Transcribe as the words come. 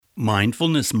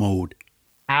Mindfulness mode.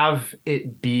 Have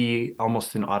it be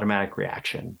almost an automatic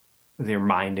reaction with your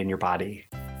mind and your body.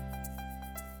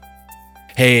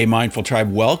 Hey, Mindful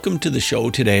Tribe, welcome to the show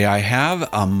today. I have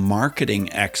a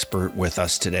marketing expert with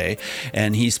us today,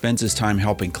 and he spends his time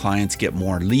helping clients get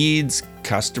more leads,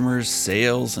 customers,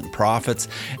 sales, and profits,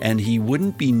 and he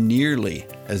wouldn't be nearly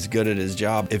as good at his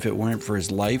job if it weren't for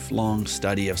his lifelong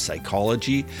study of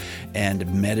psychology and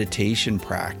meditation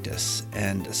practice.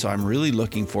 And so I'm really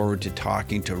looking forward to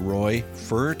talking to Roy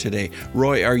Furr today.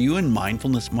 Roy, are you in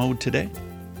mindfulness mode today?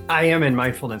 I am in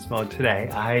mindfulness mode today.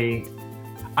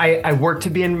 I work to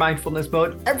be in mindfulness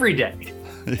mode every day.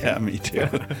 Yeah, me too.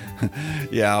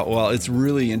 Yeah, well, it's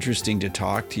really interesting to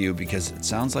talk to you because it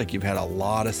sounds like you've had a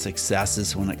lot of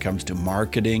successes when it comes to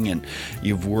marketing and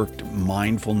you've worked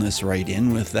mindfulness right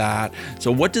in with that.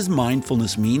 So what does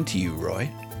mindfulness mean to you,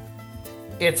 Roy?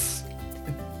 It's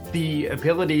the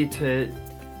ability to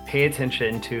pay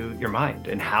attention to your mind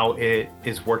and how it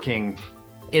is working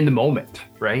in the moment,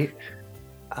 right?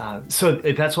 So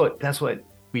that's what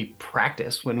we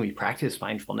practice when we practice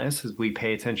mindfulness is we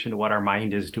pay attention to what our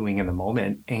mind is doing in the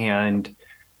moment. And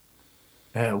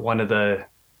one of the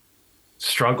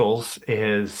struggles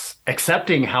is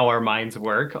accepting how our minds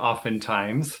work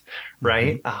oftentimes,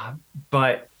 right?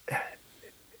 But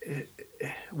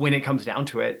when it comes down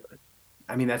to it,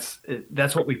 I mean,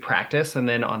 that's what we practice. And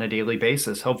then on a daily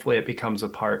basis, hopefully it becomes a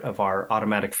part of our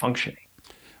automatic functioning.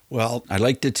 Well, I'd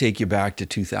like to take you back to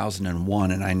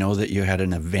 2001, and I know that you had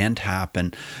an event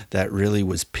happen that really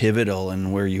was pivotal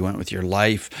in where you went with your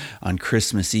life on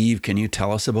Christmas Eve. Can you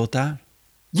tell us about that?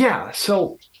 Yeah.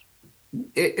 So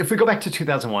if we go back to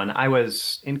 2001, I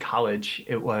was in college.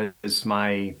 It was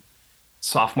my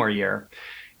sophomore year.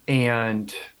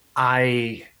 And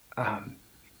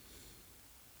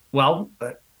well,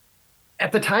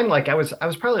 at the time, like I was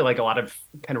probably like a lot of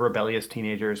kind of rebellious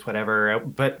teenagers, whatever,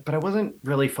 but I wasn't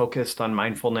really focused on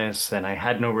mindfulness and I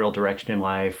had no real direction in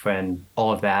life and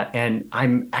all of that. And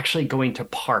I'm actually going to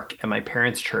park at my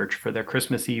parents' church for their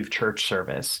Christmas Eve church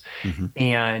service.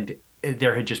 And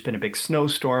there had just been a big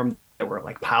snowstorm. There were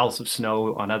like piles of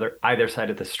snow on either side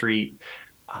of the street,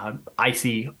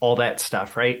 icy, all that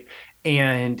stuff, right?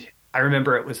 And I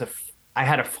remember I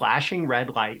had a flashing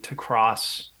red light to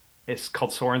cross. It's called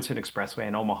Sorensen Expressway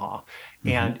in Omaha.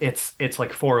 And it's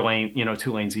like 4 lane,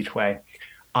 2 lanes each way.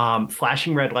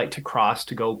 Flashing red light to cross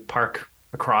to go park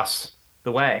across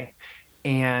the way.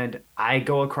 And I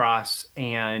go across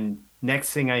and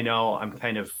next thing I know, I'm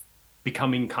kind of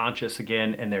becoming conscious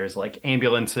again. And there's like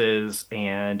ambulances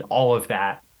and all of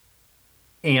that.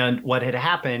 And what had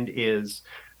happened is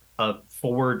a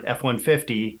Ford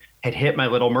F-150 had hit my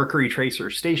little Mercury Tracer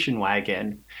station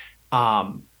wagon,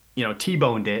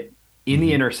 T-boned it in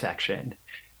the intersection.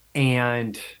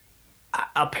 And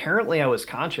apparently I was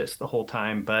conscious the whole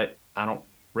time, but I don't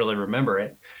really remember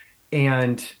it.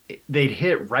 And they'd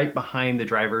hit right behind the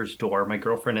driver's door. My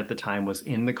girlfriend at the time was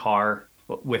in the car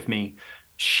with me.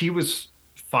 She was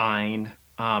fine.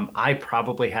 I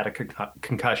probably had a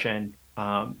concussion,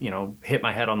 hit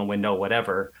my head on the window,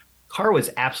 whatever. Car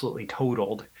was absolutely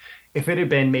totaled. If it had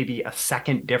been maybe a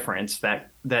second difference,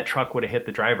 that truck would have hit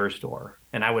the driver's door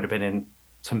and I would have been in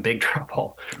some big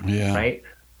trouble. Yeah. Right.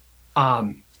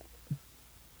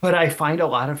 But I find a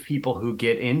lot of people who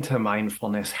get into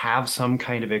mindfulness have some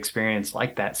kind of experience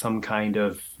like that, some kind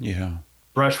of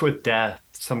brush with death,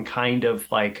 some kind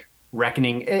of like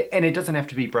reckoning. And it doesn't have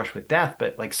to be brush with death,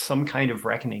 but like some kind of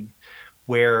reckoning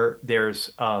where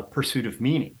there's a pursuit of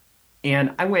meaning.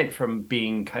 And I went from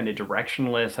being kind of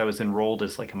directionless. I was enrolled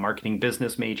as like a marketing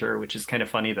business major, which is kind of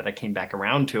funny that I came back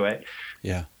around to it.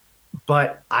 Yeah.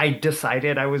 But I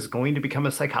decided I was going to become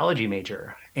a psychology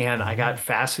major. And I got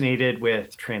fascinated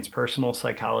with transpersonal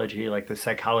psychology, like the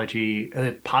psychology,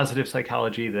 positive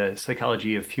psychology, the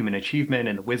psychology of human achievement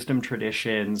and the wisdom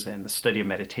traditions and the study of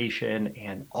meditation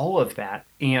and all of that.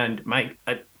 And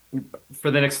for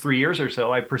the next 3 years or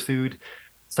so, I pursued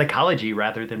psychology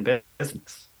rather than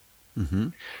business.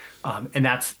 And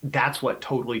that's what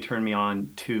totally turned me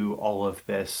on to all of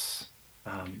this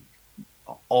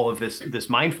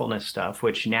mindfulness stuff,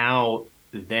 which now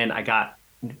then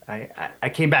I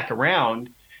came back around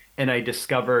and I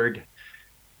discovered,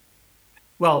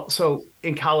 well, so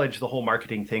in college, the whole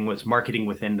marketing thing was marketing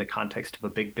within the context of a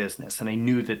big business. And I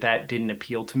knew that didn't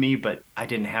appeal to me, but I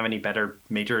didn't have any better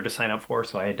major to sign up for.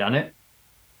 So I had done it.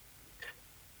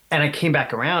 And I came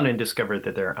back around and discovered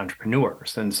that they're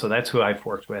entrepreneurs. And so that's who I've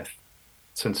worked with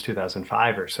since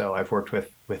 2005 or so. I've worked with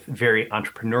very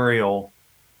entrepreneurial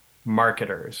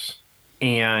marketers,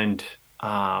 and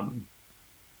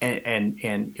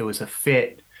it was a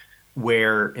fit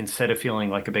where instead of feeling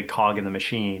like a big cog in the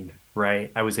machine,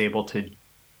 right, I was able to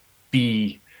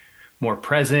be more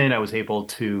present. I was able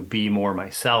to be more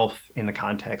myself in the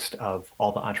context of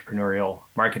all the entrepreneurial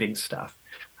marketing stuff.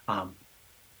 Um,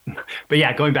 but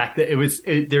yeah, going back, there's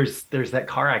that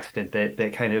car accident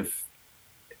that kind of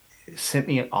sent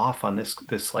me off on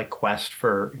this like quest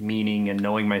for meaning and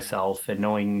knowing myself and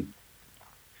knowing,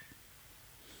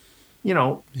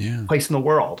 Yeah. place in the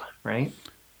world, right?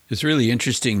 It's really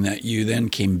interesting that you then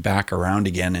came back around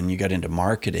again and you got into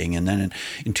marketing. And then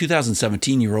in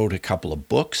 2017, you wrote a couple of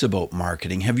books about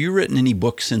marketing. Have you written any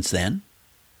books since then?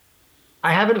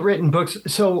 I haven't written books.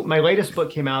 So my latest book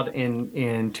came out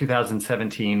in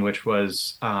 2017, which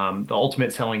was The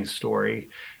Ultimate Selling Story.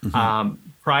 Mm-hmm.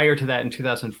 Prior to that, in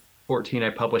 2014, I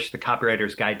published The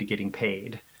Copywriter's Guide to Getting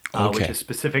Paid, which Okay. is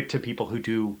specific to people who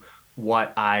do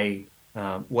what I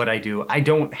do. I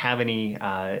don't have any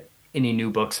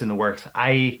new books in the works.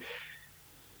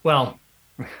 Well,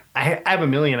 I have a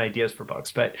million ideas for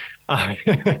books, but I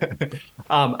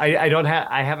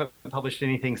haven't published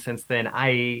anything since then.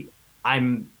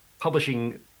 I'm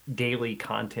publishing daily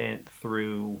content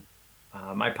through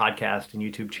my podcast and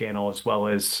YouTube channel, as well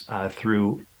as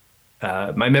through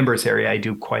my members area. I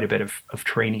do quite a bit of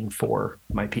training for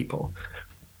my people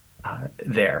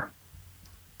there.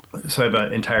 So I have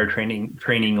an entire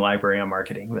training library on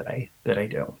marketing that I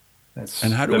do. And That's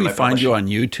how do that we my find you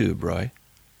publishing. on YouTube, Roy?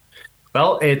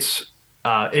 Well, it's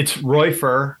Roy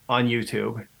Furr on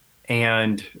YouTube,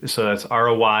 and so that's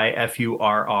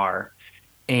ROYFURR.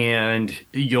 And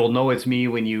you'll know it's me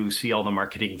when you see all the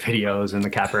marketing videos and the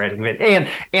copywriting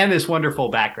and this wonderful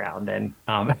background. And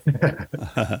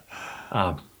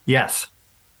yes.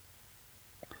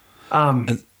 Um,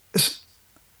 And-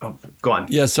 oh, go on.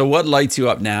 Yeah. So what lights you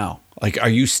up now? Like, are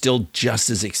you still just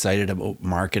as excited about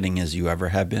marketing as you ever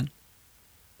have been?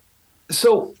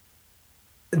 So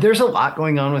there's a lot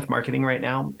going on with marketing right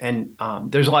now, and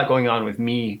there's a lot going on with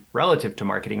me relative to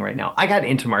marketing right now. I got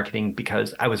into marketing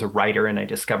because I was a writer, and I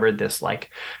discovered this like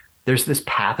there's this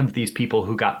path of these people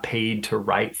who got paid to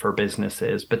write for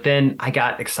businesses. But then I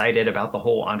got excited about the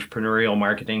whole entrepreneurial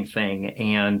marketing thing,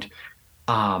 and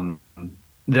um,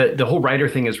 the whole writer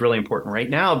thing is really important right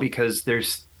now because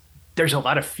there's a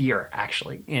lot of fear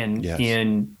actually Yes.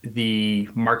 in the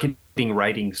marketing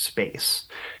writing space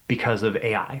because of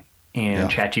AI and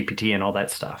Yeah. ChatGPT and all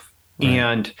that stuff. Right.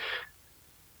 And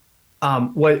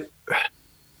what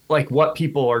what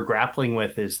people are grappling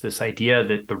with is this idea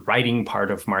that the writing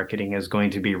part of marketing is going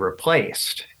to be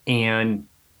replaced. And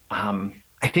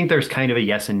I think there's kind of a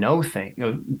yes and no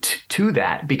thing to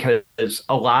that because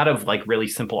a lot of like really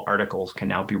simple articles can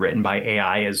now be written by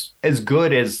AI as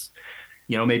good as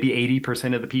maybe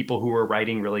 80% of the people who were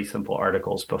writing really simple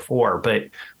articles before. But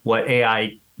what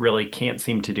AI really can't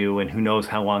seem to do, and who knows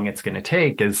how long it's going to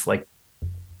take, is like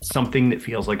something that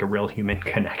feels like a real human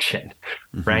connection,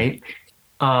 Mm-hmm. right?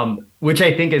 Which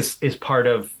I think is part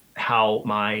of how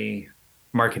my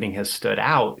marketing has stood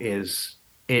out is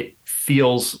it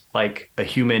feels like a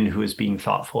human who is being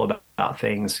thoughtful about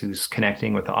things, who's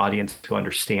connecting with the audience, who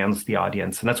understands the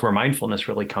audience. And that's where mindfulness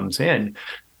really comes in.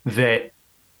 That,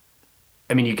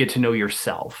 I mean, you get to know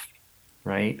yourself,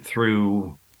 right?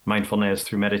 Through mindfulness,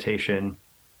 through meditation.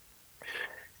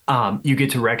 You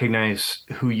get to recognize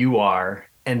who you are,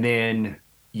 and then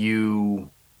you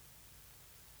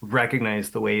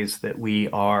recognize the ways that we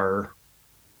are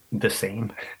the same,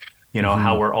 how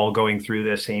Mm-hmm. we're all going through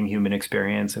the same human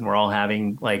experience and we're all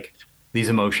having like these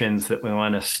emotions that we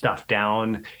want to stuff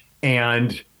down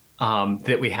and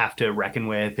that we have to reckon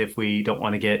with if we don't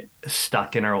want to get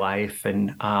stuck in our life and,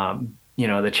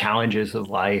 the challenges of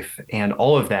life and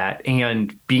all of that.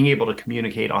 And being able to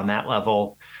communicate on that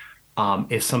level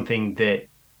is something that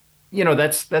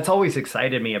that's always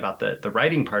excited me about the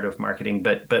writing part of marketing.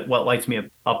 But what lights me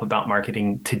up about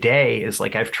marketing today is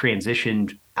like I've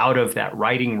transitioned out of that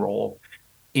writing role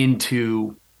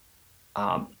into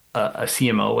a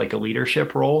CMO, like a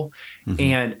leadership role. Mm-hmm.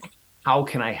 And how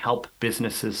can I help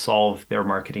businesses solve their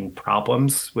marketing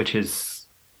problems, which is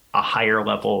a higher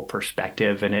level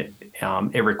perspective, and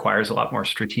it requires a lot more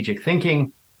strategic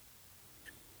thinking.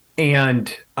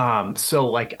 And so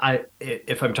like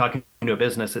if I'm talking to a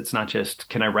business, it's not just,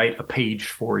 can I write a page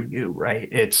for you, right?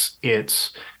 It's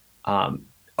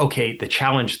okay, the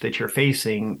challenge that you're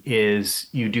facing is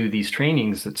you do these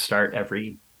trainings that start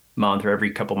every month or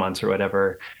every couple months or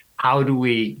whatever. How do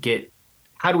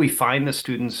we find the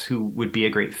students who would be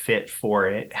a great fit for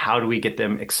it? How do we get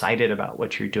them excited about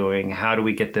what you're doing? How do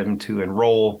we get them to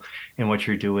enroll in what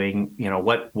you're doing?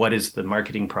 What is the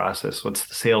marketing process? What's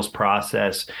the sales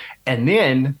process? And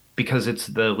then, because it's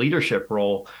the leadership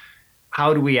role,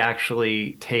 how do we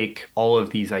actually take all of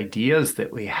these ideas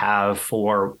that we have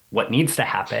for what needs to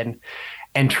happen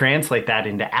and translate that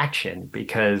into action?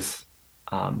 Because,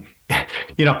 um,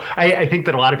 I think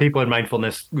that a lot of people in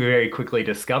mindfulness very quickly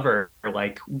discover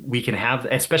like we can have,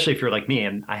 especially if you're like me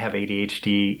and I have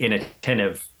ADHD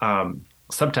inattentive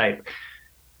subtype,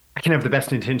 I can have the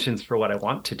best intentions for what I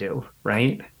want to do,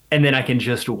 right? And then I can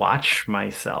just watch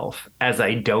myself as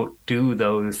I don't do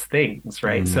those things,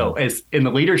 right? So, Mm. as in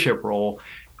the leadership role,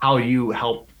 how do you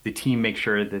help the team make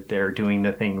sure that they're doing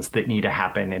the things that need to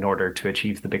happen in order to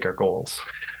achieve the bigger goals?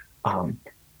 Um,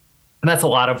 and that's a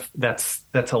lot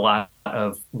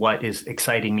of what is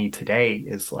exciting me today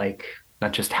is like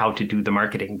not just how to do the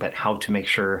marketing, but how to make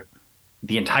sure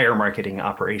the entire marketing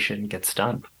operation gets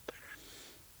done.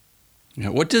 Yeah,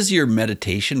 what does your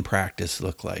meditation practice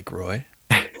look like, Roy?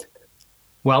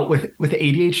 Well, with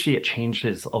ADHD, it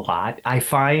changes a lot. I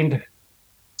find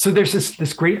so there's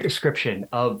this great description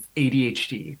of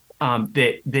ADHD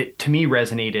that to me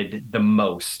resonated the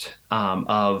most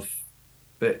of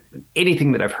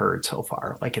anything that I've heard so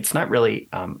far. Like it's not really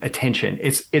attention.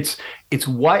 It's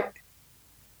what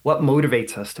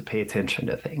motivates us to pay attention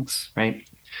to things, right?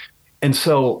 And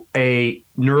so a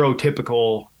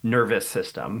neurotypical nervous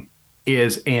system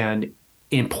is an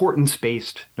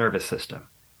importance-based nervous system.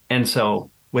 And so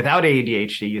without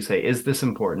ADHD, you say, is this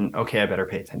important? Okay, I better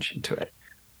pay attention to it.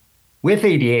 With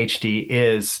ADHD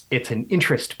it's an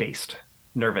interest-based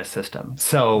nervous system.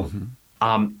 So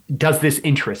Mm-hmm. does this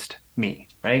interest me,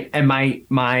 right? And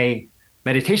my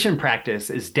meditation practice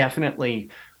is definitely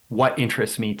what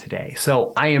interests me today.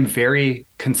 So I am very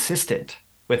consistent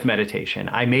with meditation.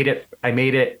 I made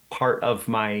it part of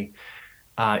my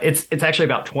it's actually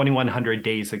about 2100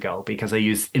 days ago because I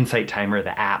use Insight Timer,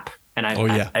 the app, and Oh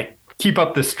yeah. I keep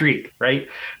up the streak, right?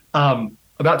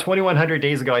 About 2100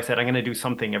 days ago, I said I'm going to do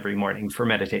something every morning for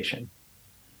meditation.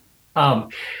 Um,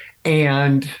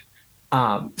 and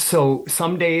so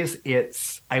some days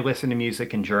I listen to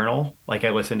music and journal, like I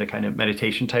listen to kind of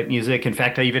meditation type music. In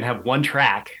fact, I even have one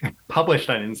track published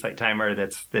on Insight Timer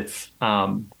that's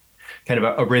kind of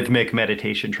a rhythmic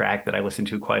meditation track that I listen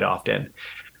to quite often.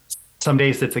 Some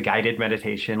days it's a guided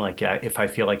meditation, like if I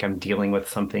feel like I'm dealing with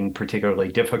something particularly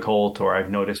difficult, or I've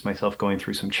noticed myself going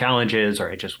through some challenges, or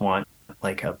I just want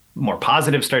like a more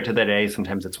positive start to the day.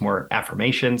 Sometimes it's more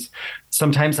affirmations.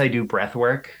 Sometimes I do breath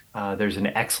work. There's an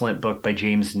excellent book by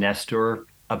James Nestor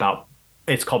about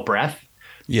it's called Breath,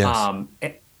 Yes. um,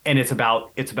 and it's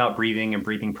about breathing and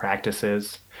breathing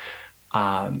practices.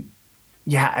 Um,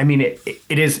 yeah, I mean it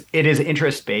is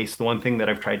interest based. The one thing that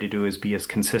I've tried to do is be as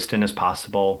consistent as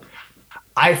possible.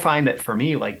 I find that for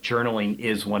me, like journaling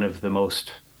is one of the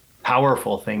most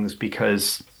powerful things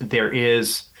because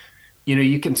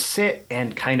you can sit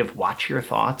and kind of watch your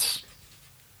thoughts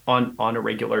on a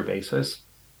regular basis,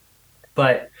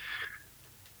 but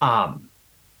um,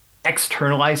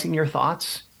 externalizing your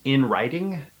thoughts in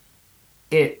writing,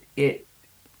 it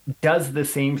does the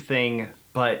same thing,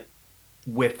 but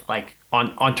with like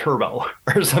on turbo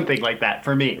or something like that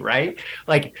for me, right?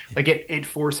 Like it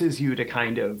forces you to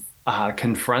kind of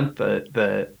confront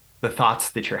the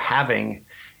thoughts that you're having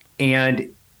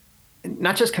and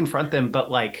not just confront them, but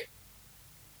like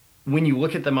when you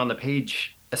look at them on the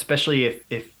page, especially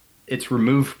if it's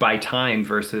removed by time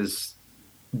versus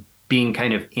being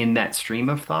kind of in that stream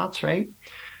of thoughts, right?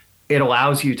 It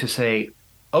allows you to say,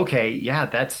 okay, yeah,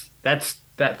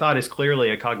 that thought is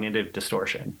clearly a cognitive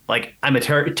distortion. Like I'm a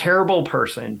terrible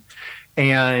person,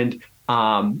 and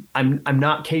I'm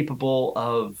not capable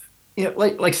of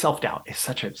like self doubt is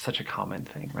such a common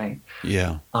thing, right?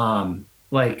 Yeah.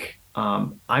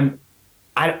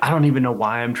 I don't even know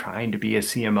why I'm trying to be a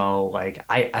CMO. Like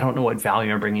I don't know what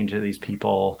value I'm bringing to these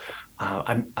people.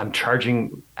 I'm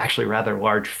charging actually rather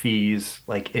large fees.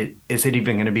 Like is it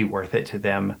even going to be worth it to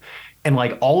them? And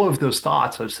like all of those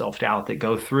thoughts of self-doubt that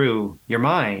go through your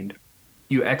mind,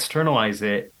 you externalize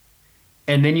it,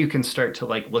 and then you can start to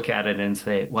like look at it and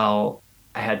say, well,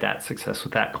 I had that success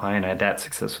with that client, I had that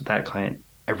success with that client.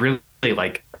 I really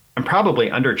like I'm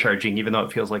probably undercharging even though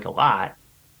it feels like a lot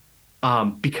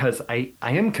because I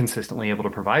am consistently able to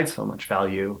provide so much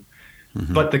value.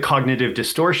 Mm-hmm. But the cognitive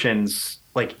distortions,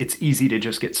 like it's easy to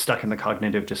just get stuck in the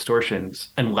cognitive distortions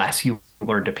unless you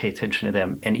learn to pay attention to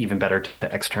them and even better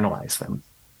to externalize them.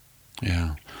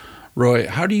 Yeah. Roy,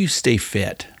 how do you stay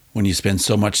fit when you spend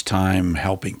so much time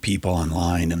helping people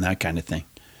online and that kind of thing?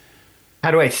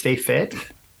 How do I stay fit?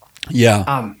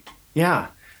 Yeah. Yeah,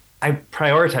 I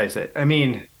prioritize it. I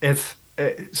mean, it's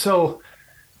so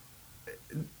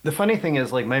the funny thing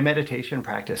is like my meditation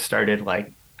practice started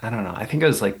like I don't know, I think it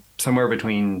was like somewhere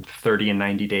between 30 and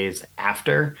 90 days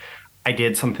after I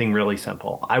did something really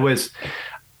simple. I was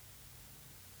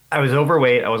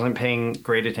overweight. I wasn't paying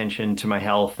great attention to my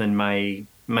health and my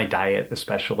diet,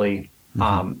 especially.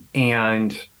 Hmm.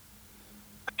 And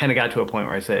kind of got to a point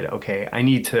where I said, okay, I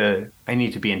need to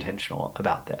be intentional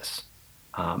about this.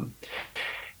 Um,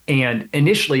 and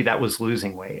initially that was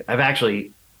losing weight. I've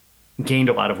actually gained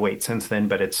a lot of weight since then,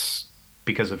 but it's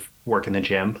because of work in the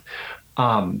gym.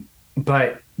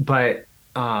 But I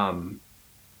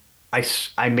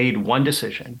made one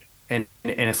decision, and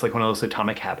it's like one of those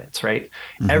atomic habits, right?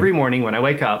 Hmm. Every morning when I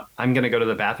wake up, I'm going to go to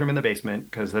the bathroom in the basement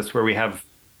because that's where we have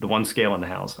the one scale in the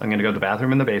house. I'm going to go to the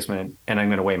bathroom in the basement and I'm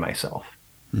going to weigh myself.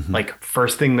 Hmm. Like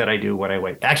first thing that I do when I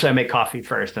wake. Actually, I make coffee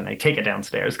first and I take it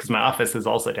downstairs because my office is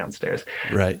also downstairs.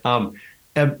 Right. Um,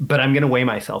 but I'm going to weigh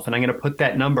myself and I'm going to put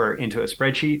that number into a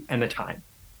spreadsheet and the time.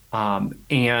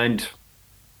 And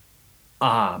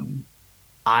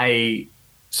I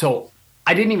so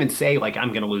I didn't even say like I'm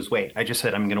going to lose weight. I just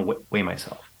said I'm going to weigh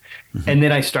myself. Hmm. And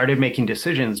then I started making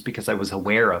decisions because I was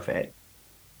aware of it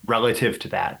relative to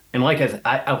that. And like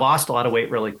I lost a lot of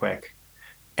weight really quick.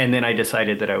 And then I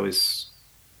decided that I was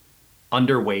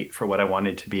underweight for what I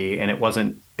wanted to be, and it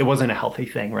wasn't a healthy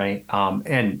thing, right?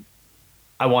 And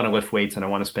I want to lift weights and I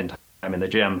want to spend time in the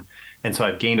gym. And so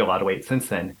I've gained a lot of weight since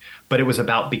then. But it was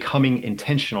about becoming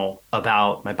intentional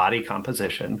about my body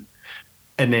composition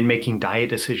and then making diet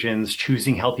decisions,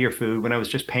 choosing healthier food when I was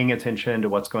just paying attention to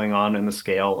what's going on in the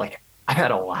scale. Like I've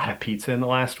had a lot of pizza in the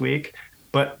last week,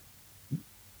 but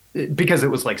because it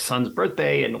was like son's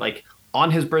birthday and like on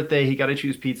his birthday he got to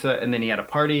choose pizza and then he had a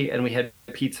party and we had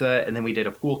pizza and then we did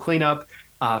a pool cleanup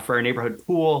for our neighborhood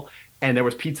pool and there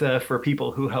was pizza for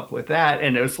people who helped with that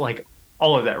and it was like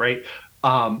all of that, right?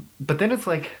 But then it's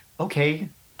like, okay,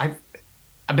 I've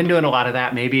been doing a lot of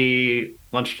that. Maybe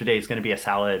lunch today is going to be a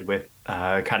salad with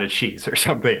cottage cheese or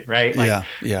something, right? Like, Yeah.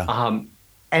 Yeah. um,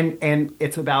 and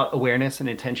it's about awareness and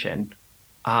intention,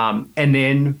 and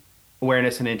then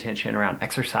awareness and intention around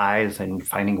exercise and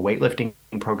finding a weightlifting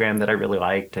program that I really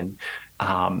liked. And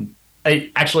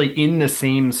I actually in the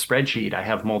same spreadsheet I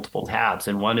have multiple tabs,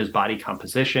 and one is body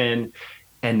composition,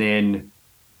 and then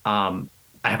um,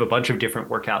 I have a bunch of different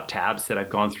workout tabs that I've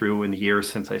gone through in the years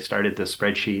since I started this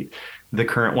spreadsheet. The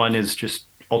current one is just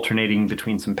alternating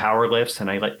between some power lifts, and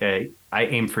I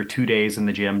aim for 2 days in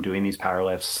the gym doing these power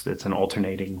lifts. It's an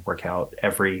alternating workout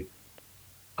every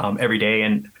day,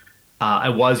 and I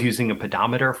was using a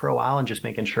pedometer for a while and just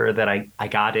making sure that I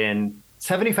got in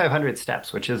 7,500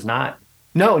 steps, which is not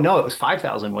no, it was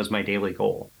 5,000 was my daily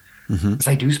goal Hmm. because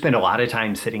I do spend a lot of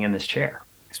time sitting in this chair.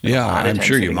 I spend a Yeah. lot of I'm time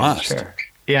sure you sitting in this must. chair.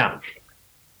 Yeah.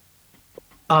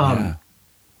 Yeah. Um,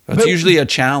 That's but usually a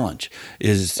challenge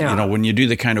is, yeah, when you do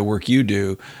the kind of work you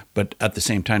do, but at the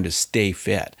same time to stay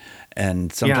fit. And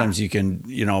yeah, sometimes you can,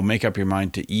 make up your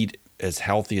mind to eat as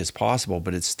healthy as possible,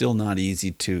 but it's still not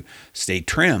easy to stay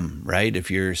trim, right?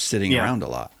 If you're sitting yeah. around a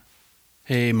lot.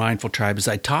 Hey, Mindful Tribe, as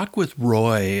I talk with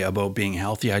Roy about being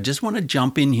healthy, I just want to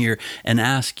jump in here and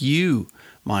ask you,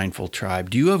 Mindful Tribe,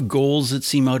 do you have goals that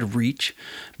seem out of reach?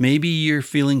 Maybe you're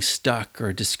feeling stuck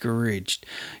or discouraged.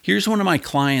 Here's one of my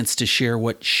clients to share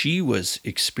what she was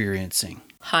experiencing.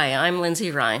 Hi, I'm Lindsay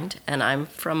Rind, and I'm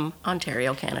from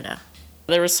Ontario, Canada.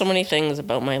 There were so many things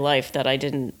about my life that I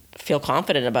didn't feel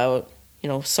confident about.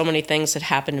 So many things had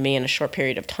happened to me in a short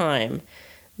period of time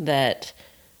that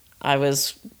I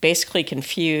was basically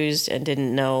confused and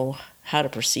didn't know how to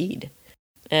proceed.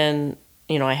 And,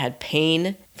 I had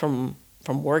pain from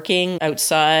working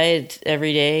outside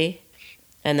every day.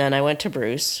 And then I went to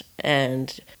Bruce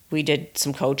and we did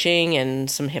some coaching and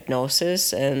some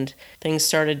hypnosis and things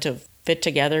started to fit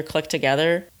together, click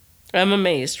together. I'm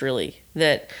amazed, really,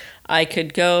 that I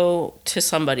could go to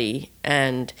somebody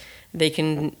and they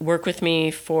can work with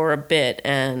me for a bit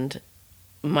and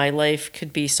my life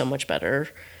could be so much better.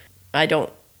 I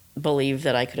don't believe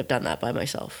that I could have done that by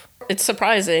myself. It's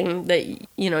surprising that,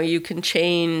 you can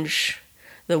change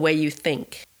the way you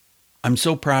think. I'm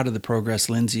so proud of the progress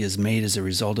Lindsay has made as a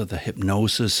result of the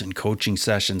hypnosis and coaching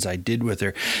sessions I did with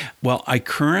her. Well, I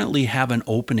currently have an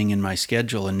opening in my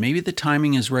schedule, and maybe the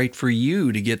timing is right for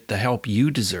you to get the help you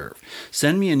deserve.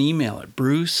 Send me an email at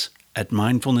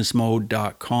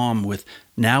bruce@mindfulnessmode.com with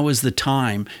 "Now is the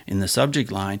time" in the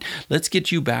subject line. Let's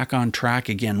get you back on track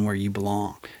again where you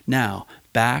belong. Now,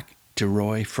 back to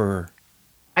Roy Furr.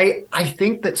 I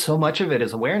think that so much of it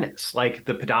is awareness. Like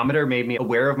the pedometer made me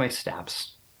aware of my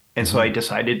steps. And so I Mhm.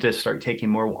 decided to start taking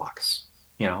more walks,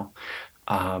 you know.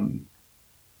 Um,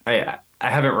 I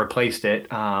haven't replaced it,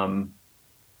 since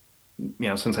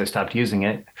I stopped using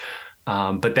it.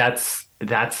 But that's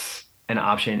an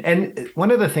option. And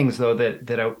one of the things though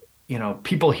that I,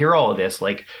 people hear all of this.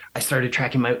 Like, I started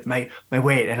tracking my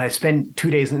weight, and I spend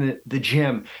 2 days in the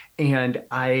gym, and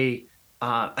I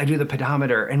do the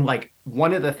pedometer. And like,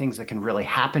 one of the things that can really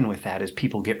happen with that is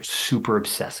people get super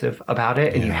obsessive about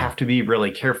it, and you have to be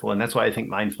really careful. And that's why I think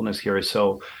mindfulness here is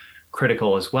so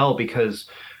critical as well, because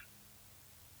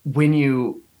when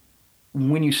you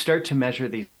start to measure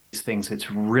these things, it's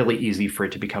really easy for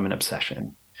it to become an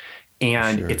obsession,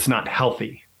 and it's not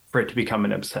healthy for it to become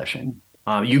an obsession.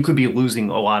 You could be losing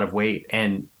a lot of weight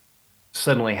and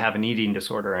suddenly have an eating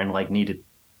disorder and like need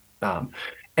to.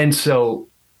 And so,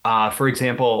 for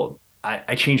example,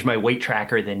 I changed my weight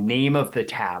tracker, the name of the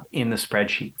tab in the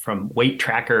spreadsheet, from weight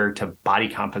tracker to body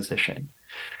composition.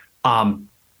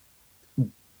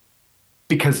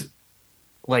 Because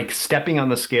like, stepping on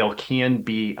the scale can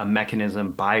be a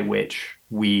mechanism by which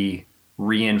we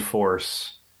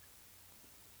reinforce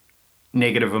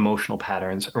negative emotional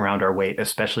patterns around our weight,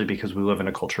 especially because we live in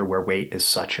a culture where weight is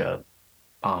such a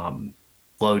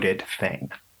loaded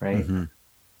thing, right? Mm-hmm.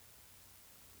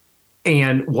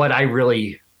 And what I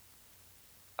really,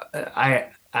 I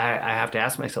have to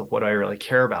ask myself, what do I really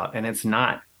care about? And it's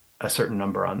not a certain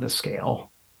number on the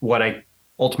scale. What I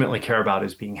ultimately care about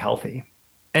is being healthy.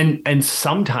 And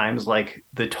sometimes, like,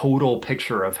 the total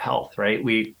picture of health, right?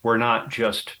 We're not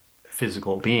just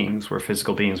physical beings. We're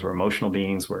physical beings. We're emotional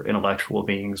beings. We're intellectual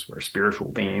beings. We're spiritual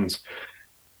beings.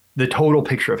 The total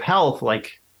picture of health,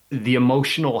 like the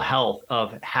emotional health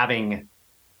of having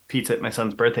pizza at my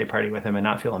son's birthday party with him and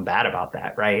not feeling bad about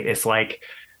that, right? It's like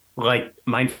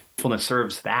mindfulness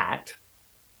serves that.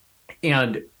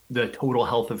 And the total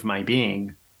health of my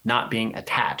being, not being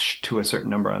attached to a certain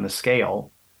number on the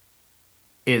scale,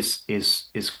 is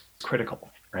critical,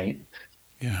 right?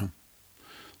 Yeah.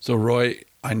 So Roy,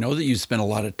 I know that you spent a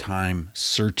lot of time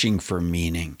searching for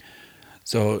meaning.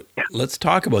 So let's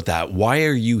talk about that. Why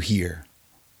are you here?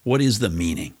 What is the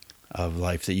meaning of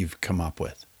life that you've come up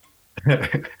with?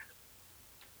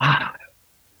 I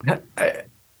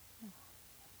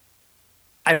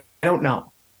don't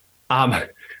know. I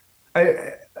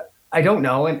don't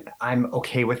know, and I'm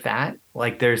okay with that.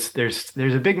 Like, there's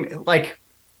a big, like,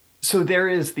 so there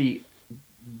is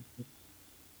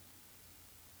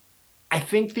I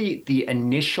think the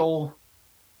initial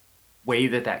way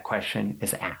that question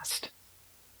is asked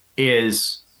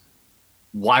is,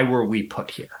 why were we put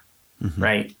here? Mm-hmm.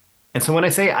 Right? And so when I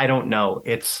say I don't know,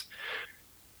 it's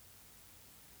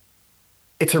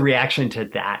a reaction to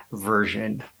that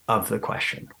version of the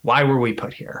question. Why were we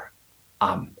put here?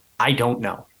 I don't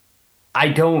know.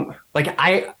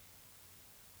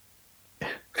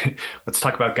 Let's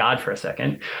talk about God for a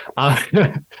second.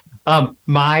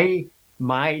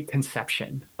 My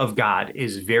conception of God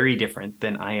is very different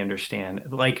than I understand.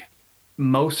 Like,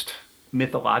 most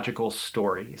mythological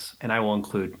stories, and I will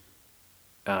include,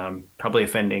 probably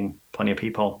offending plenty of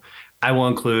people, I will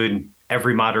include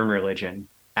every modern religion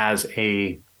as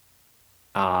in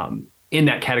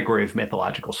that category of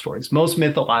mythological stories. Most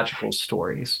mythological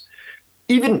stories,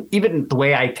 even the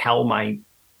way I tell my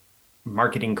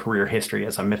marketing career history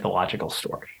as a mythological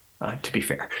story, to be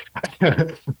fair.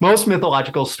 Most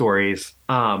mythological stories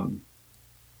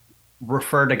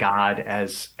refer to God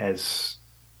as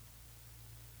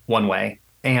one way.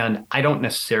 And I don't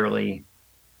necessarily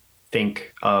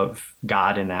think of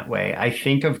God in that way. I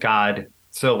think of God,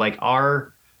 so like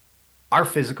our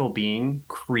physical being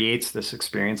creates this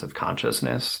experience of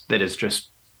consciousness that is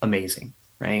just amazing,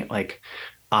 right? Like,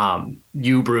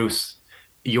 you, Bruce,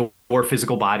 your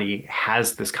physical body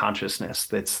has this consciousness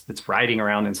that's riding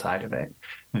around inside of it,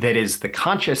 that is the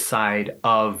conscious side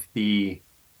of the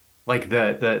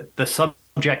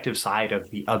subjective side of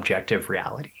the objective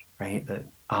reality, right?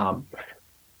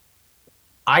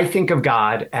 I think of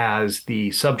God as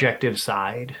the subjective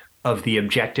side of the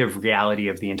objective reality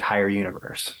of the entire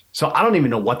universe. So I don't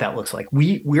even know what that looks like.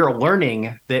 We're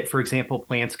learning that, for example,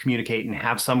 plants communicate and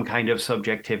have some kind of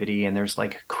subjectivity, and there's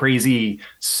like crazy,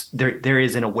 there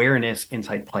is an awareness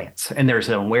inside plants, and there's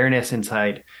an awareness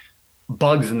inside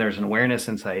bugs, and there's an awareness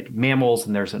inside mammals,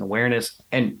 and there's an awareness,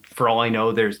 and for all I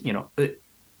know, there's,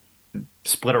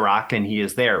 split a rock and he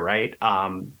is there, right?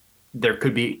 There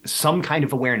could be some kind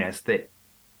of awareness that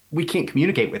we can't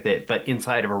communicate with it, but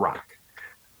inside of a rock.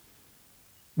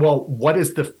 Well, what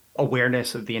is the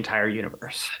awareness of the entire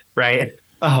universe, right?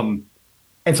 And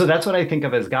so that's what I think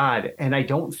of as God. And I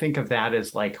don't think of that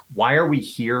as like, why are we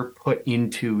here put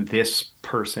into this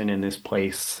person in this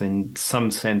place? In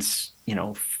some sense,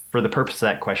 for the purpose of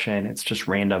that question, it's just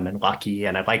random and lucky.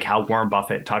 And I like how Warren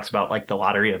Buffett talks about like the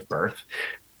lottery of birth,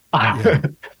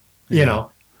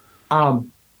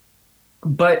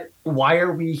 But why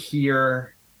are we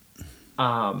here?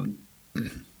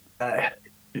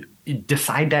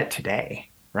 decide that today,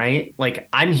 right? Like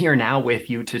I'm here now with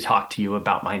you to talk to you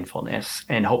about mindfulness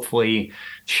and hopefully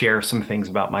share some things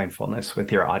about mindfulness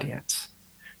with your audience,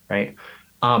 right?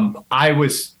 I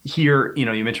was here,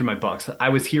 you mentioned my books. I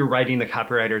was here writing the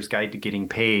Copywriter's Guide to Getting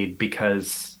Paid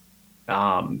because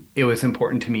it was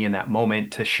important to me in that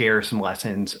moment to share some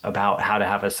lessons about how to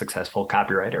have a successful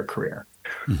copywriter career,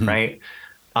 right?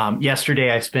 Yesterday,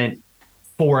 I spent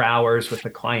 4 hours with a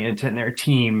client and their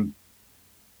team,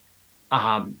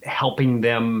 helping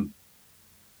them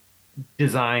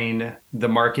design the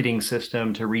marketing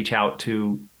system to reach out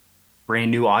to brand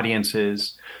new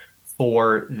audiences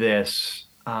for this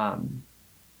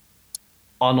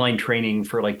online training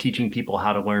for like teaching people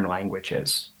how to learn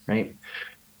languages, right?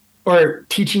 Or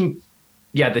teaching,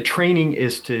 yeah, the training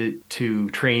is to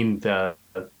train the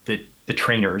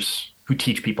trainers who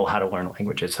teach people how to learn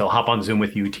languages. So hop on Zoom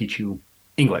with you, teach you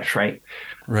English, right?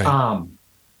 Right.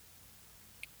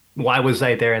 Why was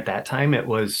I there at that time? It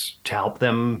was to help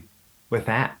them with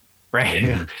that, right?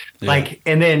 Yeah. Like,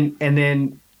 and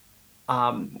then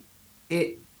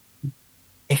it.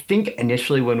 I think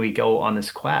initially when we go on this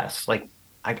quest, like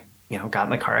I, got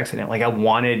in the car accident, like I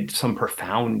wanted some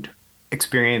profound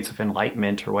experience of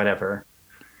enlightenment or whatever.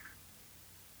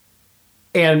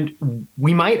 And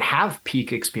we might have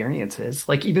peak experiences.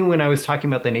 Like even when I was talking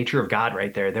about the nature of God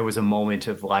right there was a moment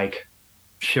of like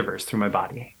shivers through my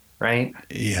body, right?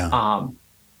 Yeah.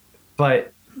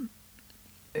 But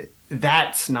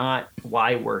that's not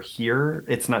why we're here.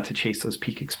 It's not to chase those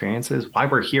peak experiences. Why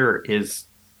we're here is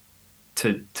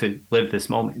to live this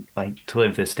moment, like to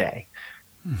live this day.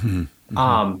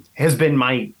 Has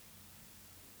been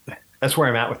that's where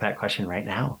I'm at with that question right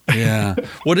now. Yeah.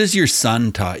 What has your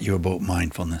son taught you about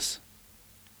mindfulness?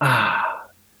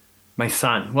 My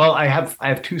son. Well, I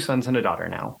have two sons and a daughter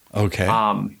now. Okay.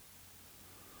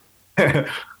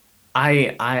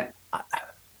 I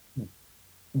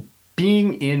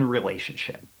being in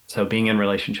relationship. So being in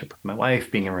relationship with my wife,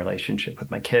 being in relationship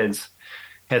with my kids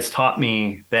has taught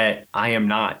me that I am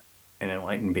not an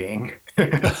enlightened being.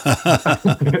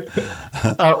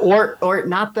 Or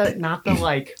not the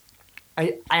like,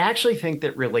 I actually think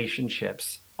that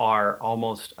relationships are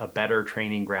almost a better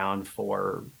training ground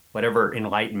for whatever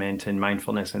enlightenment and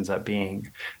mindfulness ends up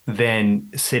being than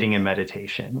sitting in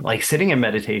meditation. Like sitting in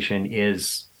meditation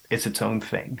is its own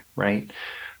thing, right?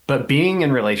 But being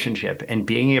in relationship and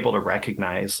being able to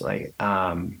recognize like,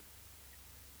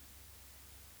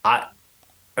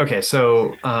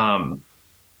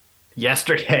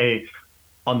 yesterday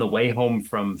on the way home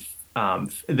from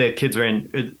the kids are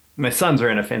in my sons are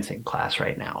in a fencing class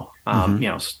right now,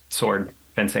 sword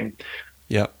fencing.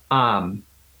 Yep. And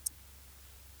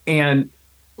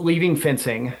leaving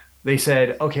fencing, they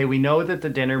said, okay, we know that the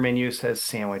dinner menu says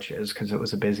sandwiches because it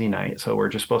was a busy night, so we're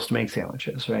just supposed to make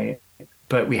sandwiches, right?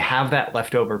 But we have that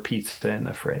leftover pizza in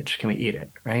the fridge. Can we eat it,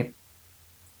 right?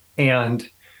 And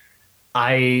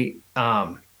I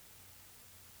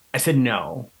said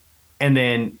no. And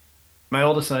then my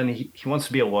oldest son, he wants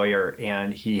to be a lawyer,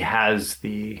 and he has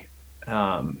the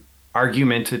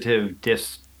argumentative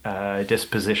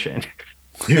disposition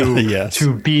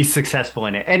to be successful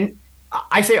in it. And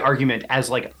I say argument as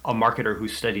like a marketer who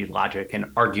studied logic, and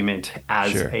argument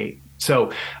as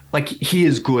so like he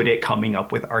is good at coming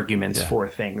up with arguments for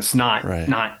things, not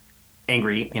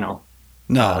angry,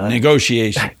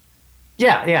 negotiation.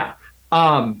 Yeah.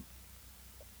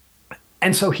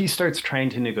 And so he starts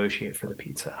trying to negotiate for the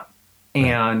pizza.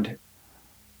 And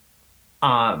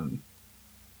I'm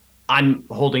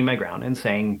holding my ground and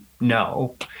saying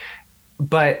no.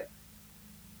 But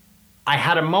I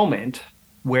had a moment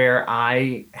where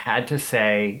I had to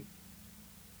say,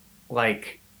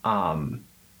 like, I'm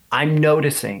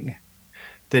noticing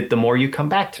that the more you come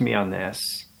back to me on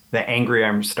this, the angrier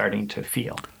I'm starting to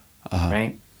feel.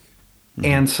 Right? Mm-hmm.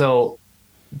 And so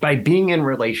by being in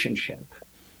relationship,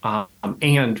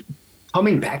 and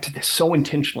coming back to this so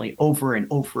intentionally over and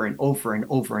over and over and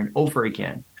over and over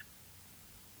again,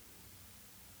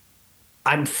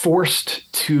 I'm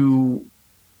forced to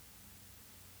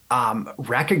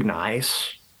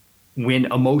recognize when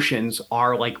emotions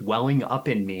are like welling up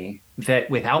in me that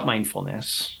without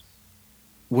mindfulness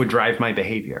would drive my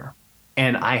behavior.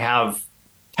 And I have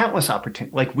countless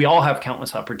opportunities, like we all have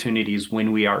countless opportunities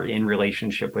when we are in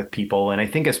relationship with people. And I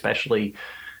think especially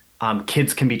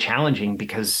kids can be challenging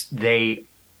because they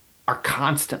are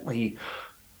constantly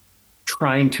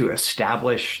trying to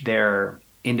establish their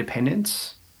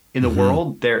independence in the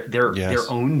world, their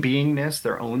own beingness,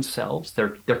 their own selves.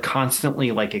 They're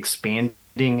constantly like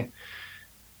expanding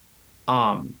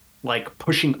like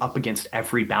pushing up against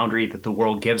every boundary that the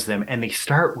world gives them. And they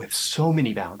start with so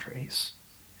many boundaries.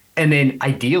 And then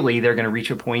ideally they're going to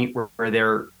reach a point where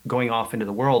they're going off into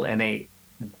the world and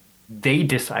they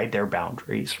decide their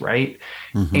boundaries, right?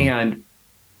 And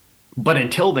but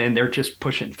until then, they're just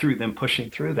pushing through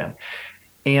them.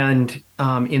 And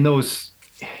in those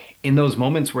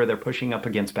moments where they're pushing up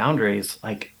against boundaries,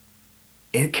 like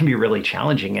it can be really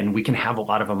challenging, and we can have a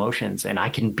lot of emotions, and I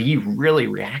can be really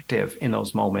reactive in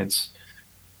those moments.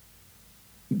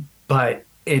 But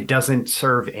it doesn't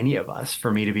serve any of us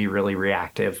for me to be really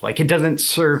reactive. Like it doesn't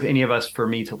serve any of us for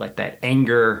me to let that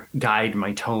anger guide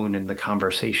my tone in the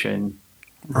conversation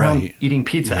around eating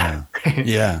pizza. Yeah.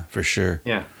 Yeah, for sure.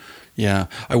 Yeah. Yeah.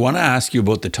 I want to ask you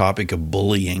about the topic of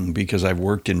bullying because I've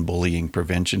worked in bullying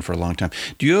prevention for a long time.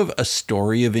 Do you have a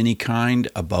story of any kind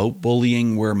about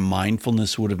bullying where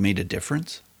mindfulness would have made a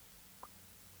difference?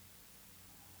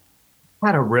 I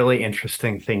had a really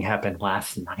interesting thing happen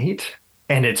last night,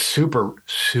 and it's super,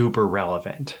 super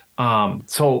relevant.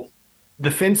 So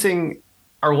the fencing,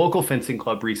 our local fencing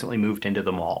club recently moved into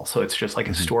the mall. So it's just like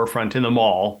a storefront in the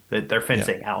mall that they're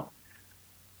fencing out.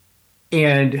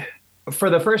 And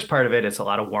for the first part of it, it's a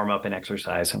lot of warm up and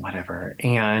exercise and whatever.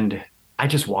 And I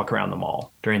just walk around the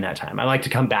mall during that time. I like to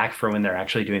come back for when they're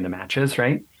actually doing the matches,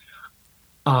 right?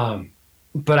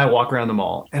 But I walk around the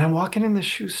mall, and I'm walking in the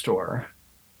shoe store,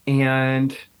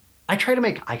 and I try to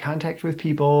make eye contact with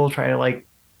people, try to like,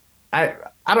 I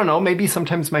don't know, maybe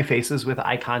sometimes my faces with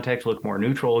eye contact look more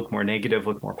neutral, look more negative,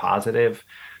 look more positive.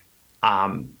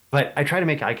 But I try to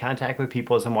make eye contact with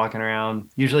people as I'm walking around,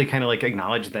 usually kind of like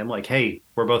acknowledge them like, hey,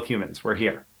 we're both humans. We're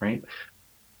here, right?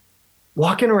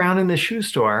 Walking around in the shoe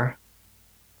store,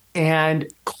 and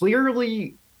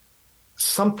clearly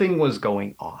something was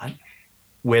going on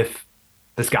with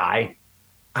this guy.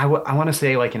 I want to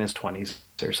say like in his 20s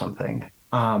or something.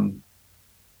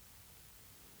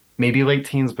 Maybe late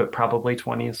teens, but probably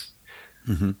 20s.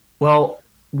 Well,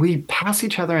 we pass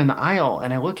each other in the aisle,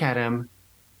 and I look at him,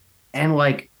 and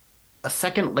like a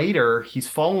second later, he's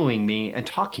following me and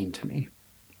talking to me.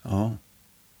 Oh.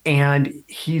 And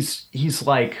he's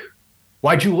like,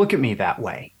 why'd you look at me that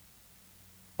way?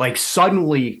 Like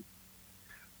suddenly,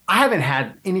 I haven't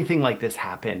had anything like this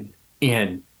happen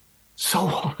in so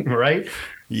long, right?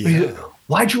 Yeah.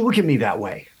 Why'd you look at me that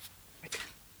way?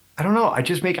 I don't know. I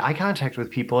just make eye contact with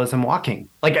people as I'm walking.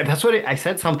 Like that's what I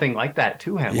said, something like that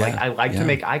to him. Yeah, like I like to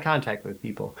make eye contact with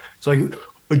people. So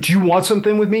like, do you want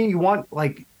something with me? You want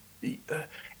like,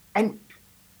 and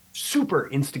super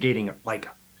instigating a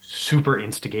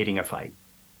fight.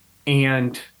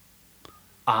 And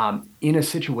in a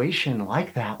situation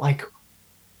like that, like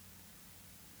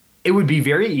it would be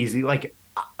very easy. Like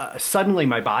suddenly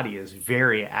my body is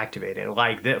very activated.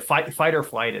 Like the fight or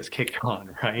flight is kicked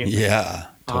on, right? Yeah,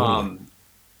 totally.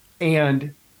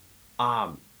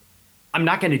 I'm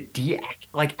not going to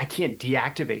I can't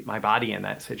deactivate my body in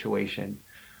that situation.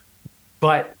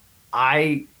 But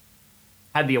I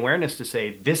had the awareness to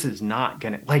say, this is not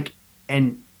going to like,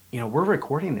 and we're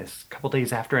recording this a couple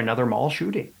days after another mall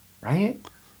shooting, right?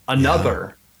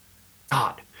 God.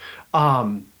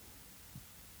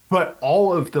 But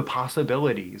all of the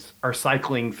possibilities are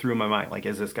cycling through my mind. Like,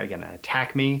 is this guy going to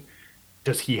attack me?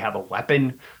 Does he have a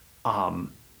weapon?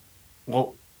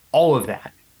 Well, all of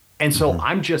that. And so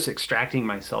I'm just extracting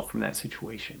myself from that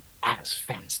situation as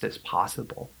fast as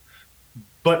possible.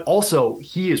 But also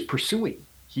he is pursuing.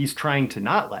 He's trying to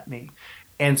not let me.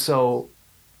 And so,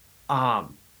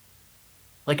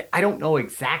 like, I don't know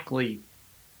exactly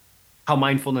how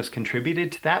mindfulness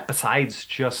contributed to that besides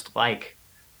just like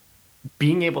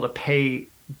being able to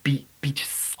be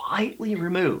slightly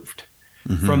removed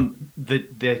from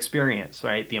the experience,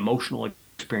 right? The emotional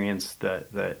experience,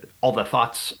 the all the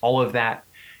thoughts, all of that,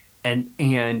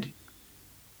 and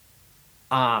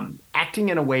acting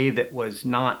in a way that was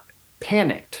not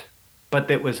panicked, but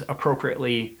that was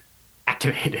appropriately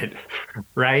activated,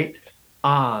 right?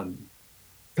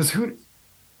 Because who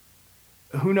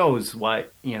knows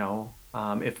what,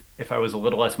 if I was a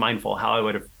little less mindful, how I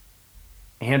would have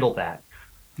handled that.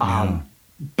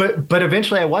 But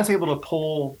eventually I was able to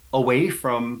pull away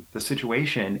from the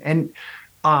situation. And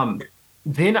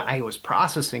then I was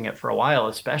processing it for a while,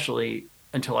 especially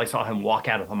until I saw him walk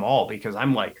out of the mall, because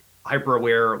I'm like hyper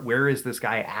aware, where is this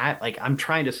guy at? Like, I'm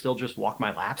trying to still just walk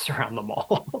my laps around the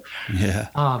mall. Yeah.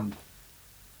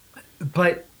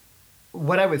 But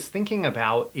what I was thinking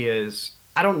about is,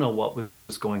 I don't know what was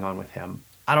going on with him.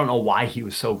 I don't know why he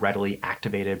was so readily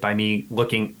activated by me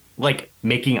looking, like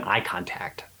making eye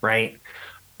contact, right?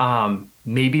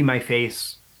 Maybe my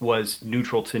face was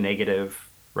neutral to negative,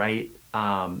 right?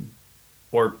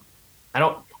 Or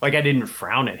Like I didn't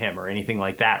frown at him or anything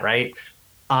like that, right?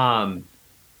 Um,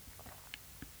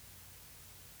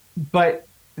 but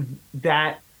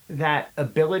that that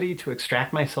ability to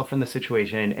extract myself from the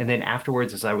situation, and then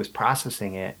afterwards, as I was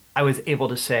processing it, I was able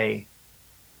to say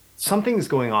something's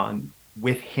going on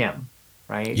with him,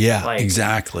 right? Yeah, Like,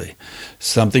 exactly.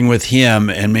 Something with him,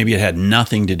 and maybe it had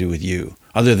nothing to do with you,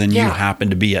 other than you yeah,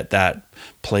 happened to be at that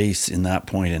place in that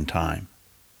point in time.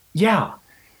 yeah.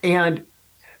 And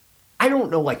I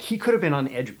don't know, like he could have been on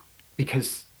edge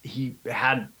because he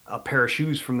had a pair of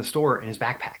shoes from the store in his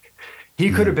backpack.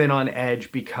 He could have Mm, been on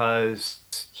edge because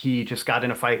he just got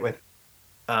in a fight with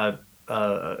a,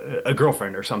 a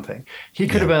girlfriend or something. He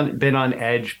could have yeah, been on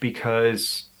edge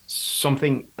because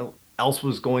something else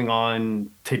was going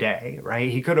on today, right?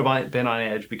 He could have been on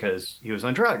edge because he was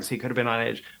on drugs. He could have been on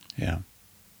edge. yeah,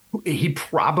 He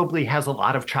probably has a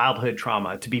lot of childhood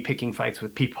trauma to be picking fights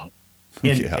with people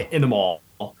yeah, in the mall.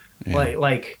 yeah,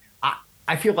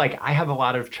 I feel like I have a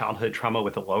lot of childhood trauma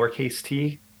with a lowercase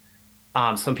t.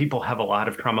 Some people have a lot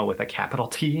of trauma with a capital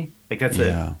T. Like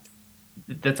yeah,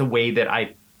 that's a way that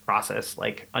I process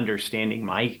like understanding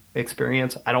my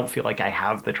experience. I don't feel like I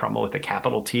have the trauma with a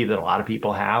capital T that a lot of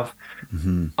people have.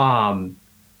 hmm, Um,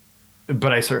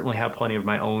 but I certainly have plenty of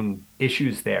my own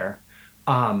issues there.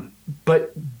 Um,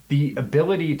 but the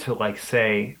ability to like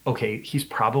say, okay, he's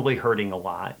probably hurting a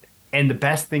lot. And the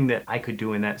best thing that I could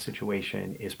do in that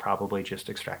situation is probably just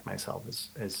extract myself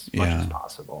as much as yeah,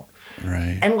 possible.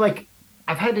 right, And like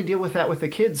I've had to deal with that with the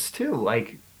kids too.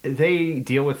 Like they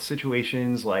deal with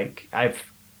situations like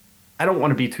I don't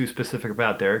want to be too specific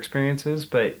about their experiences,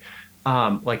 but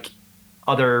like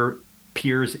other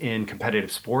peers in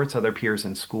competitive sports, other peers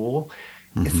in school,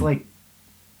 it's hmm, like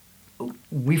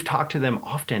we've talked to them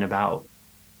often about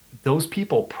those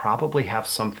people probably have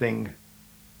something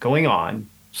going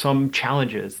on, some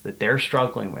challenges that they're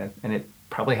struggling with, and it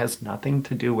probably has nothing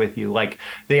to do with you. Like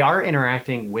they are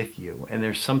interacting with you, and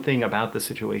there's something about the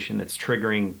situation that's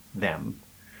triggering them.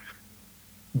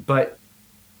 But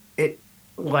it,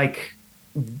 like,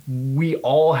 we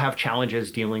all have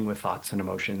challenges dealing with thoughts and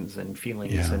emotions and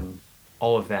feelings yeah, and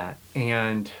all of that.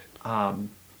 And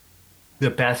the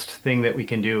best thing that we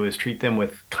can do is treat them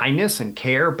with kindness and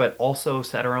care, but also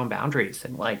set our own boundaries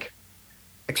and like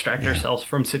extract yeah. ourselves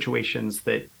from situations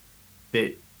that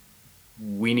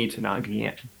we need to not be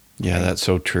in. Yeah, Right. that's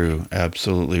so true.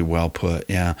 Absolutely well put.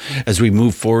 Yeah. As we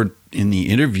move forward in the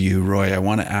interview, Roy, I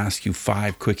want to ask you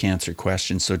 5 quick answer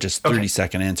questions. So just Okay.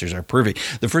 30-second answers are perfect.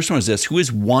 The first one is this: who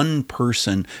is one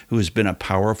person who has been a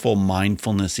powerful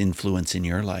mindfulness influence in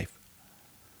your life?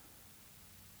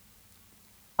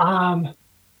 Um,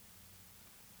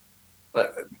 uh,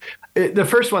 the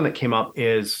first one that came up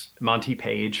is Monty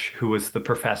Page, who was the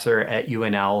professor at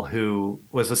UNL, who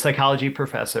was a psychology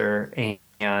professor,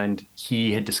 and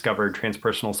he had discovered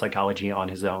transpersonal psychology on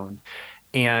his own.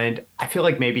 And I feel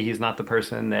like maybe he's not the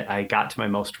person that I got to my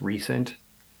most recent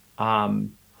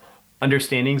um,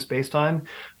 understandings based on,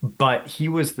 but he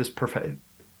was this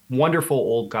wonderful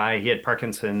old guy. He had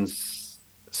Parkinson's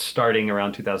starting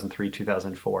around 2003,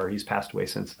 2004. He's passed away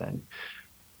since then.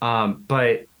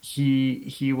 But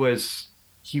he was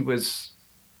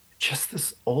just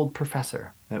this old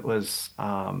professor that was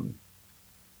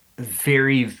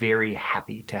very, very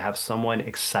happy to have someone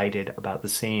excited about the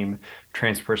same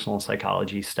transpersonal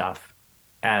psychology stuff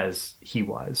as he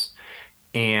was.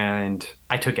 And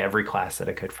I took every class that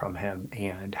I could from him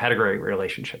and had a great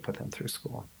relationship with him through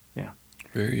school. Yeah.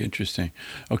 Very interesting.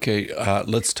 Okay,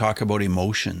 let's talk about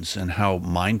emotions and how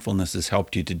mindfulness has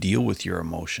helped you to deal with your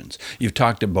emotions. You've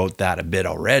talked about that a bit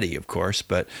already, of course,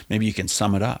 but maybe you can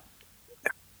sum it up.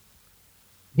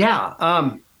 Yeah.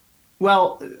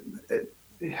 Well,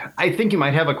 I think you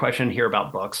might have a question here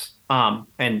about books. And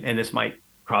this might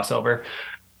cross over.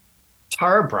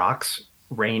 Tara Brach's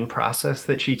RAIN process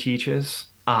that she teaches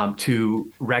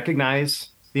to recognize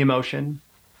the emotion,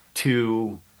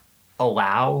 to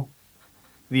allow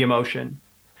the emotion,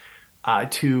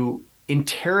 to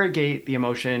interrogate the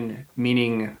emotion,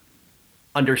 meaning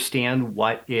understand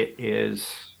what it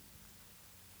is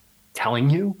telling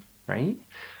you, right?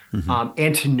 Hmm.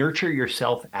 And to nurture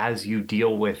yourself as you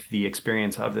deal with the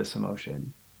experience of this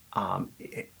emotion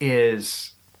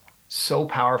is so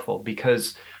powerful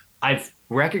because I've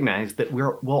recognized that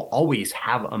we'll always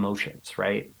have emotions,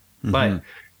 right? Hmm. But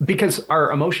because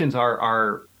our emotions are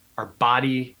our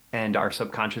body and our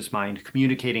subconscious mind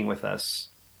communicating with us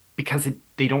because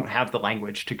they don't have the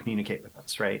language to communicate with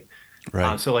us, right?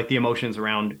 Right. So like the emotions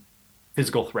around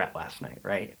physical threat last night,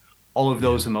 right? All of Yeah.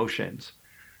 those emotions,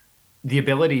 the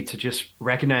ability to just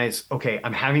recognize, okay,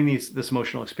 I'm having this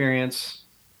emotional experience.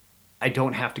 I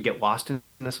don't have to get lost in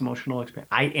this emotional experience.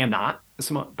 I am not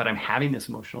but I'm having this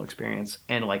emotional experience,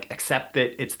 and like accept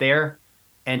that it's there,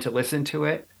 and to listen to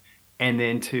it, and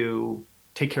then to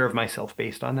take care of myself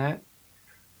based on that.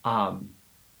 Um,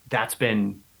 that's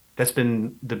been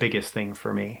the biggest thing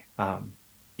for me.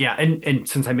 Yeah, and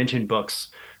since I mentioned books,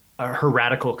 her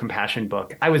Radical Compassion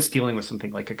book, I was dealing with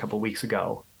something like a couple weeks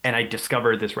ago, and I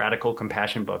discovered this Radical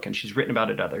Compassion book, and she's written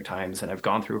about it other times, and I've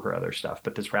gone through her other stuff,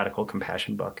 but this Radical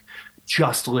Compassion book,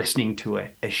 just listening to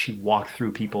it as she walked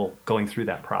through people going through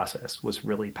that process was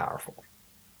really powerful.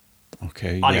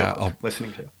 Okay. Audio Yeah. book,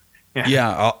 listening to.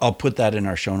 I'll put that in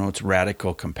our show notes.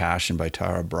 Radical Compassion by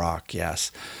Tara Brach.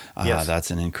 Yes. Yes.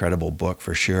 That's an incredible book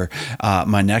for sure.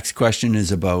 My next question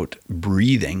is about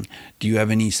breathing. Do you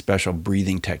have any special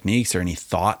breathing techniques or any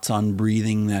thoughts on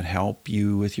breathing that help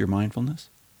you with your mindfulness?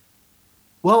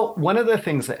 Well, one of the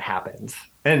things that happens,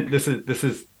 and this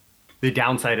is the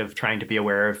downside of trying to be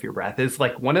aware of your breath, is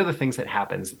like one of the things that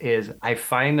happens is I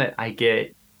find that I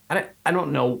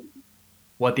don't know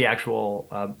what the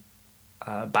actual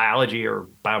biology or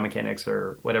biomechanics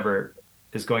or whatever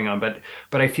is going on, but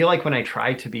I feel like when I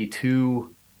try to be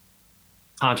too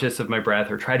conscious of my breath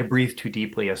or try to breathe too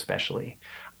deeply, especially,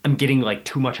 I'm getting like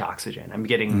too much oxygen. I'm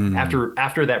getting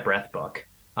after that breath book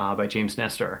by James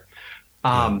Nestor.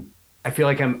 I feel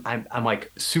like I'm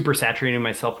like super saturating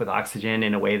myself with oxygen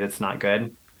in a way that's not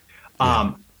good.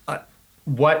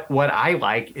 What I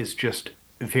like is just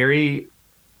very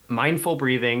mindful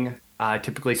breathing,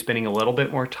 typically spending a little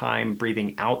bit more time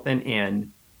breathing out than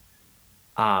in,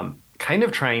 kind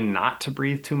of trying not to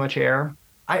breathe too much air.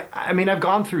 I mean, I've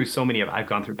gone through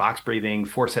box breathing,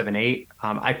 4-7-8.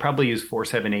 I probably use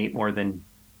 4-7-8 more than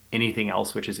anything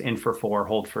else, which is in for 4,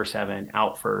 hold for 7,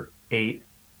 out for 8.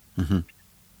 Mm-hmm.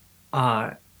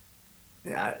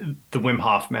 The Wim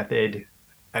Hof method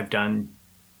I've done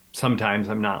sometimes.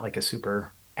 I'm not like a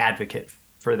super advocate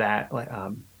for that,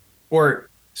 or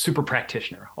super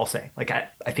practitioner, I'll say. Like I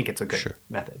think it's a good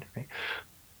method, right?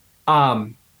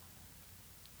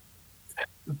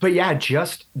 But yeah,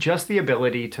 just the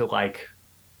ability to like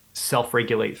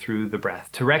self-regulate through the breath,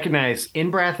 to recognize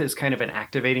in-breath is kind of an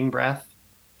activating breath.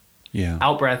 Yeah.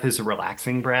 Out-breath is a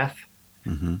relaxing breath.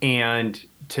 Mm-hmm. And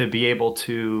to be able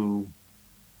to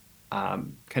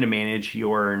kind of manage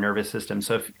your nervous system.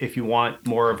 So if you want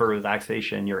more of a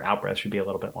relaxation, your out-breath should be a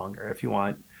little bit longer. If you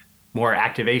want more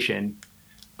activation,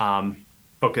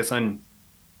 focus on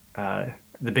the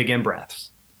big in-breaths.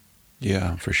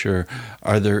 Yeah, for sure.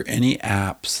 Are there any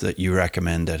apps that you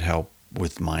recommend that help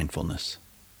with mindfulness?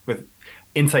 With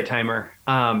Insight Timer.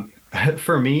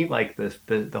 For me, like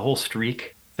the whole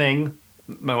streak thing,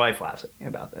 my wife laughs at me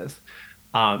about this.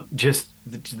 Just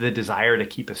the desire to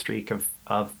keep a streak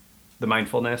of the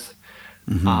mindfulness.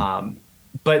 Mm-hmm.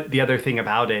 But the other thing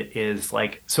about it is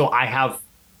like, so I have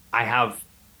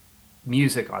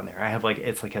music on there. I have like,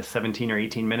 it's like a 17 or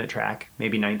 18 minute track,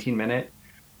 maybe 19 minute.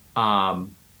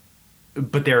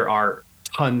 But there are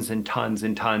tons and tons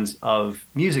and tons of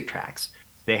music tracks.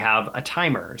 They have a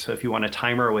timer. So if you want a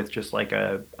timer with just like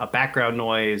a background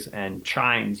noise and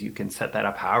chimes, you can set that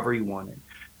up however you want it.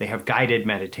 They have guided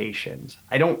meditations.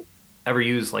 I don't ever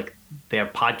use they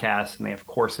have podcasts and they have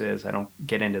courses. I don't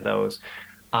get into those.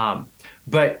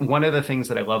 But one of the things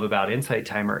that I love about Insight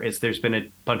Timer is there's been a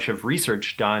bunch of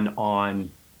research done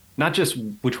on not just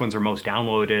which ones are most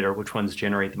downloaded or which ones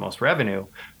generate the most revenue,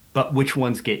 but which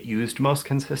ones get used most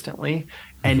consistently.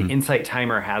 And Mm-hmm. Insight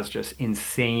Timer has just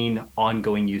insane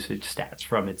ongoing usage stats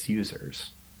from its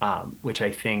users, which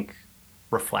I think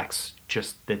reflects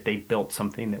just that they built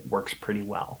something that works pretty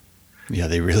well. Yeah,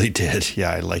 they really did.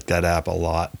 Yeah, I like that app a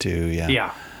lot too.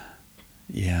 Yeah.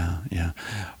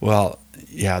 Well,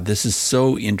 yeah, this is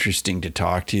so interesting to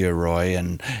talk to you, Roy,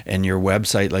 and your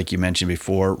website, like you mentioned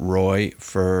before,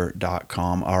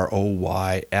 royfurr.com,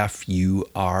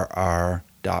 ROYFURR.com.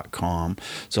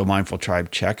 So Mindful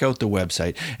Tribe, check out the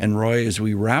website. And Roy, as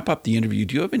we wrap up the interview,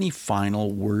 do you have any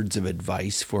final words of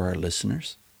advice for our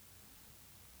listeners?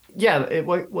 Yeah,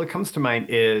 what comes to mind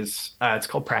is it's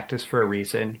called practice for a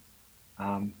reason.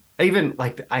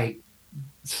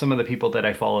 Some of the people that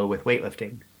I follow with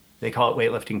weightlifting, they call it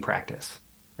weightlifting practice,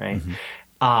 right?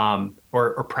 Mm-hmm.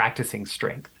 Or practicing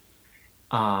strength,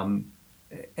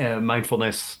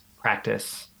 mindfulness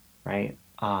practice, right?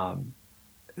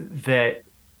 That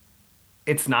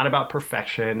it's not about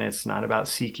perfection. It's not about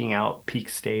seeking out peak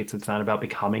states. It's not about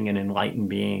becoming an enlightened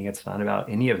being. It's not about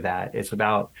any of that. It's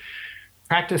about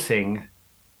practicing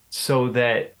so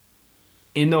that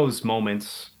in those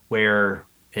moments where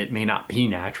it may not be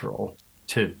natural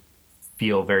to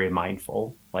feel very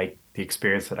mindful, like the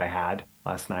experience that I had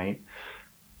last night,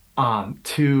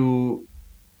 to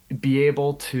be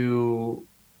able to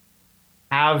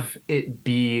have it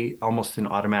be almost an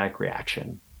automatic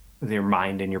reaction with your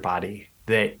mind and your body,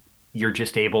 that you're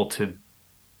just able to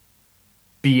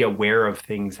be aware of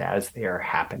things as they are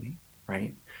happening,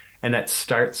 right? And that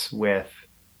starts with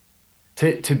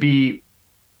to be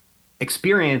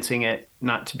experiencing it,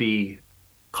 not to be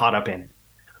caught up in it.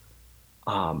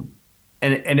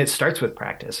 And it starts with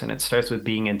practice, and it starts with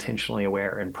being intentionally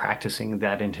aware and practicing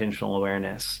that intentional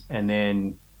awareness. And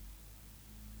then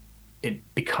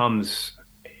it becomes,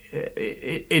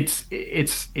 it's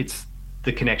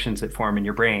the connections that form in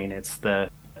your brain. It's the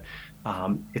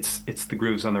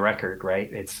grooves on the record,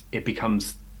 right? It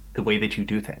becomes the way that you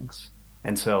do things.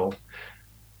 And so,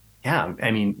 yeah, I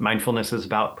mean, mindfulness is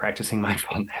about practicing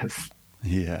mindfulness.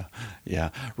 Yeah.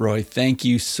 Roy, thank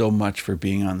you so much for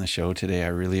being on the show today. I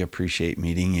really appreciate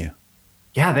meeting you.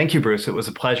 Yeah, thank you, Bruce. It was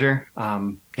a pleasure.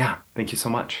 Yeah, thank you so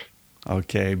much.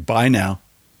 Okay, bye now.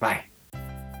 Bye.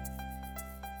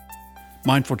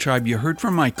 Mindful Tribe, you heard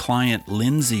from my client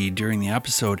Lindsay during the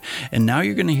episode, and now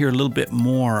you're going to hear a little bit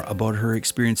more about her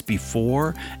experience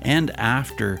before and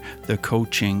after the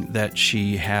coaching that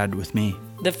she had with me.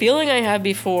 The feeling I had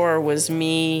before was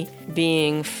me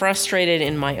being frustrated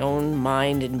in my own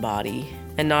mind and body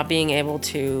and not being able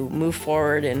to move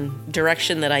forward in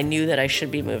direction that I knew that I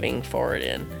should be moving forward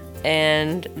in.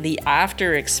 And the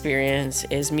after experience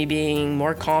is me being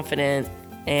more confident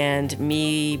and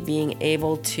me being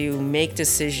able to make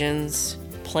decisions,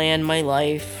 plan my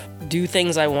life, do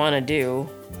things I want to do.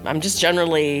 I'm just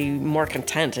generally more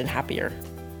content and happier.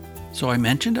 So I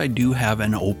mentioned I do have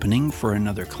an opening for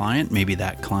another client. Maybe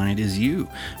that client is you.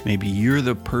 Maybe you're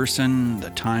the person, the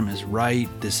time is right.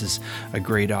 This is a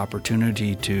great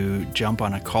opportunity to jump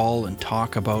on a call and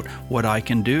talk about what I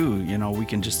can do. You know, we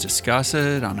can just discuss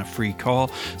it on a free call.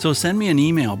 So send me an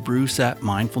email,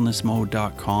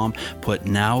 bruce@mindfulnessmode.com. Put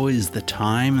 "now is the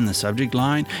time" in the subject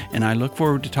line, and I look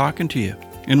forward to talking to you.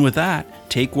 And with that,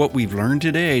 take what we've learned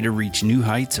today to reach new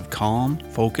heights of calm,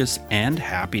 focus, and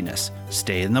happiness.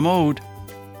 Stay in the mode.